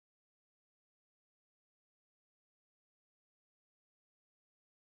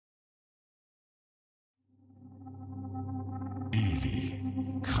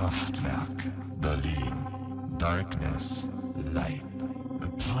Kraftwerk, Berlin. Darkness, light, a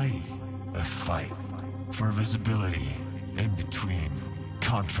play, a fight for visibility in between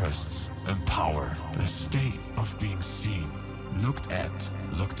contrasts and power, a state of being seen, looked at,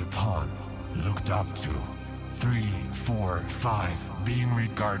 looked upon, looked up to. 3, 4, 5, being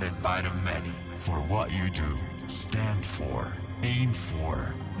regarded by the many for what you do, stand for, aim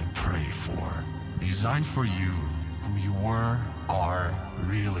for, and pray for. Designed for you, who you were, are,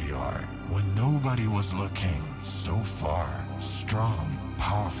 really are, when nobody was looking. So far, strong,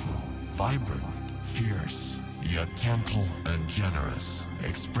 powerful, vibrant, fierce, yet gentle and generous.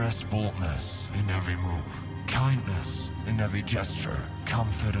 Express boldness in every move, kindness in every gesture,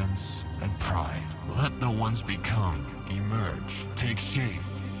 confidence and pride. Let the ones become, emerge, take shape,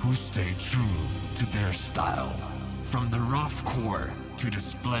 who stay true to their style. From the rough core to the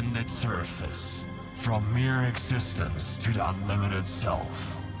splendid surface, from mere existence to the unlimited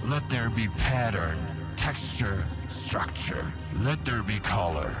self. Let there be pattern, texture, structure. Let there be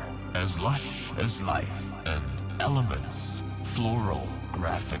color, as lush as life, and elements, floral,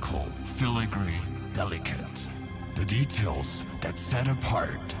 graphical, filigree, delicate. The details that set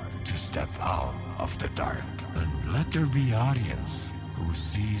apart to step out of the dark. And let there be audience who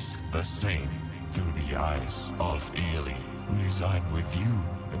sees the same through the eyes of ELI, who designed with you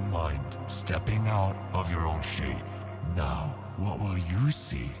in mind, stepping out of your own shade. Now, what will you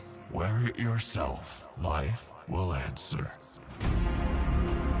see? Wear it yourself. Life will answer.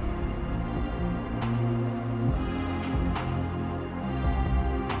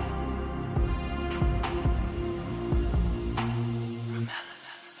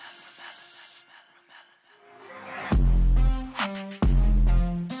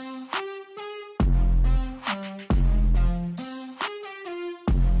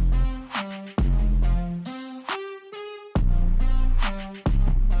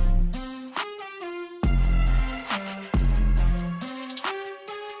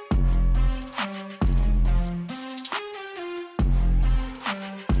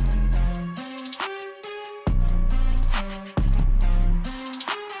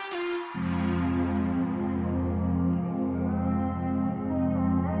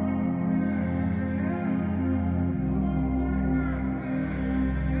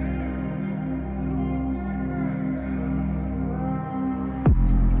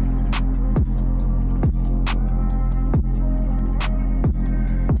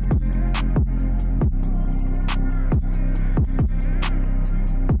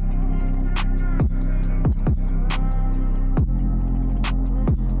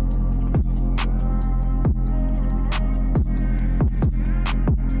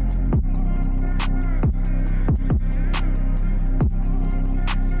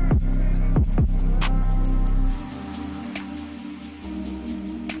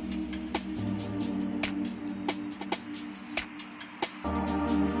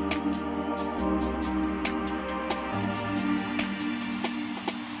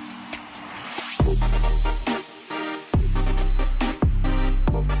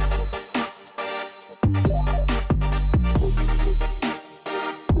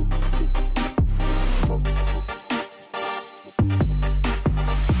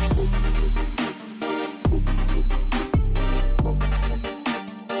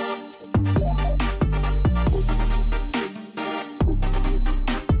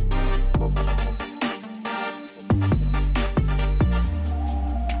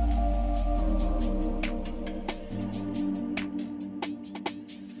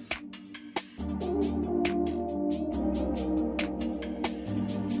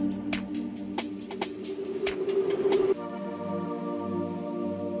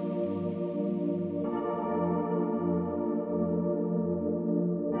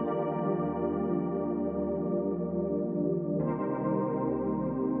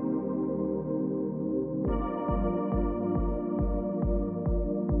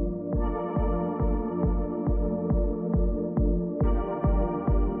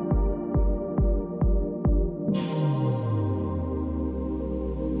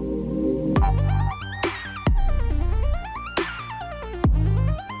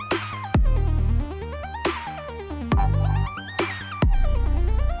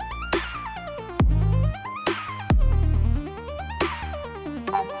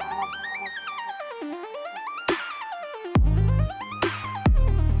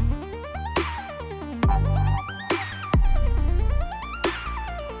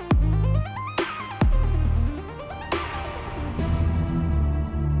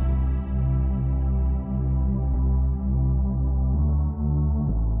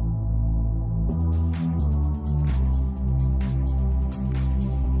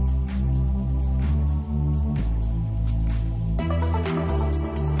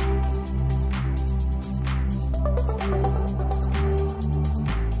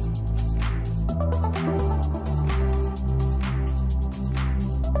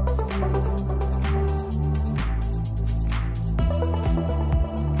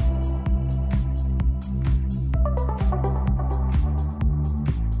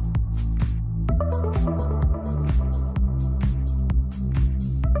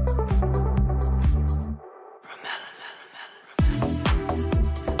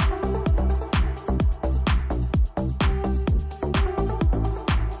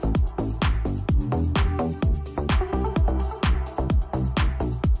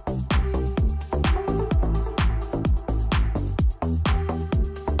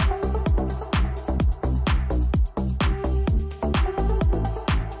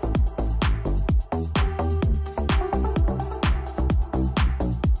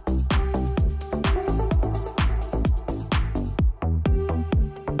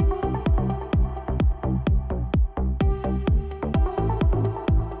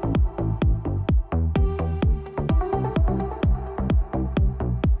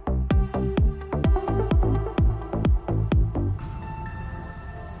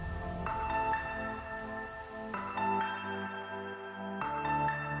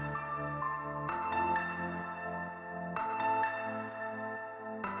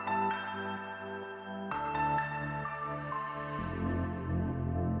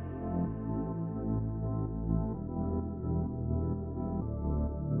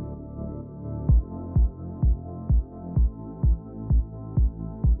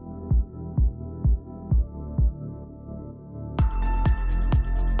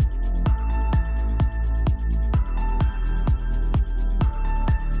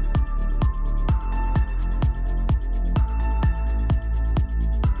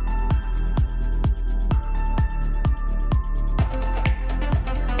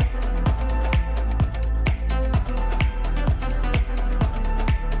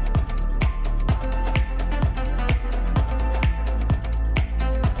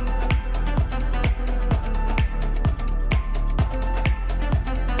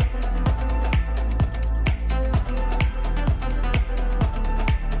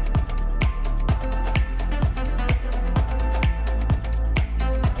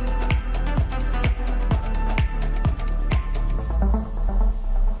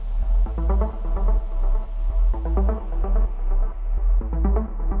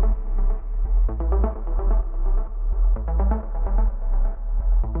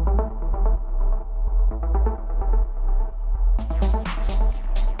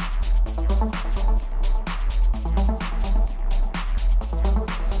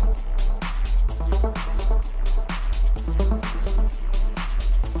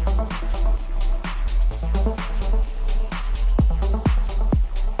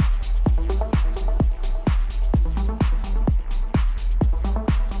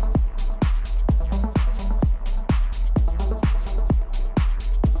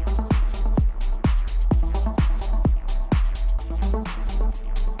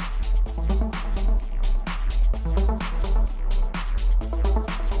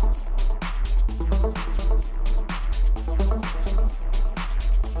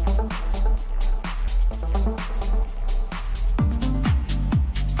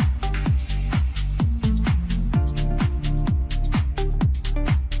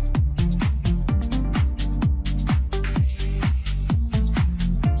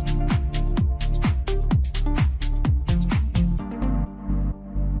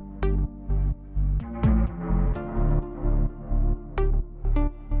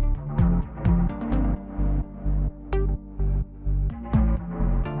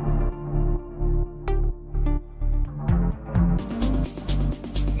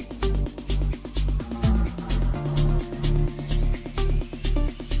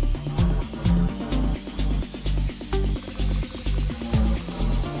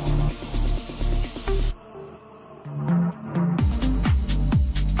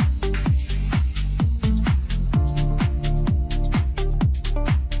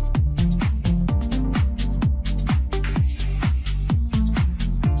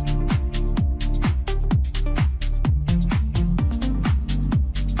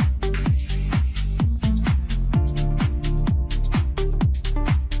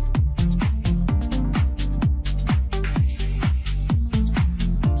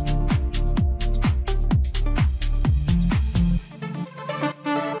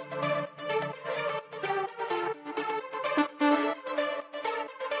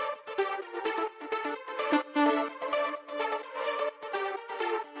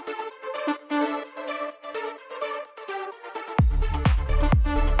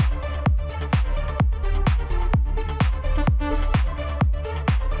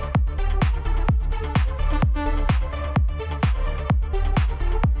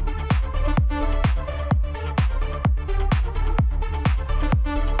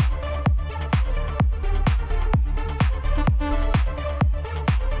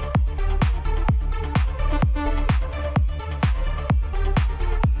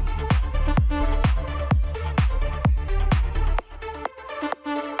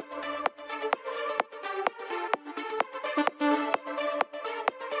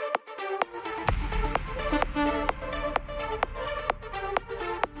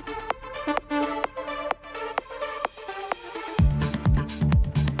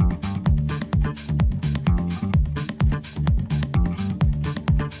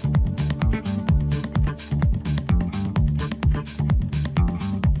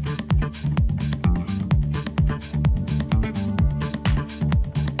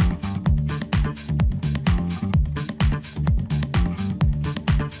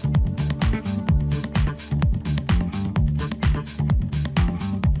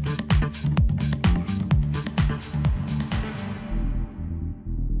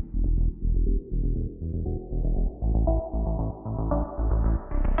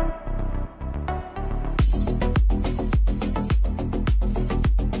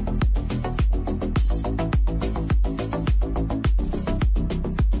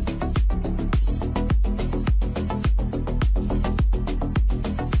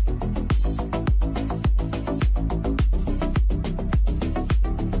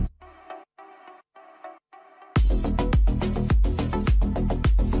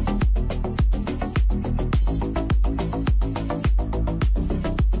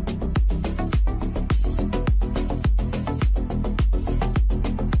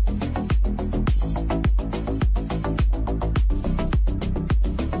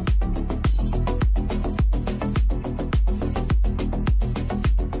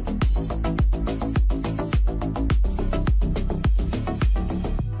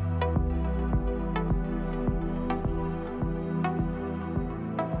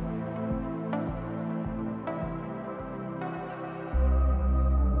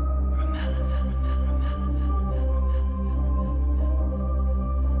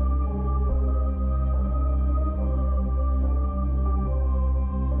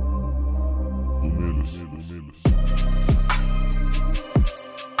 Rumelis.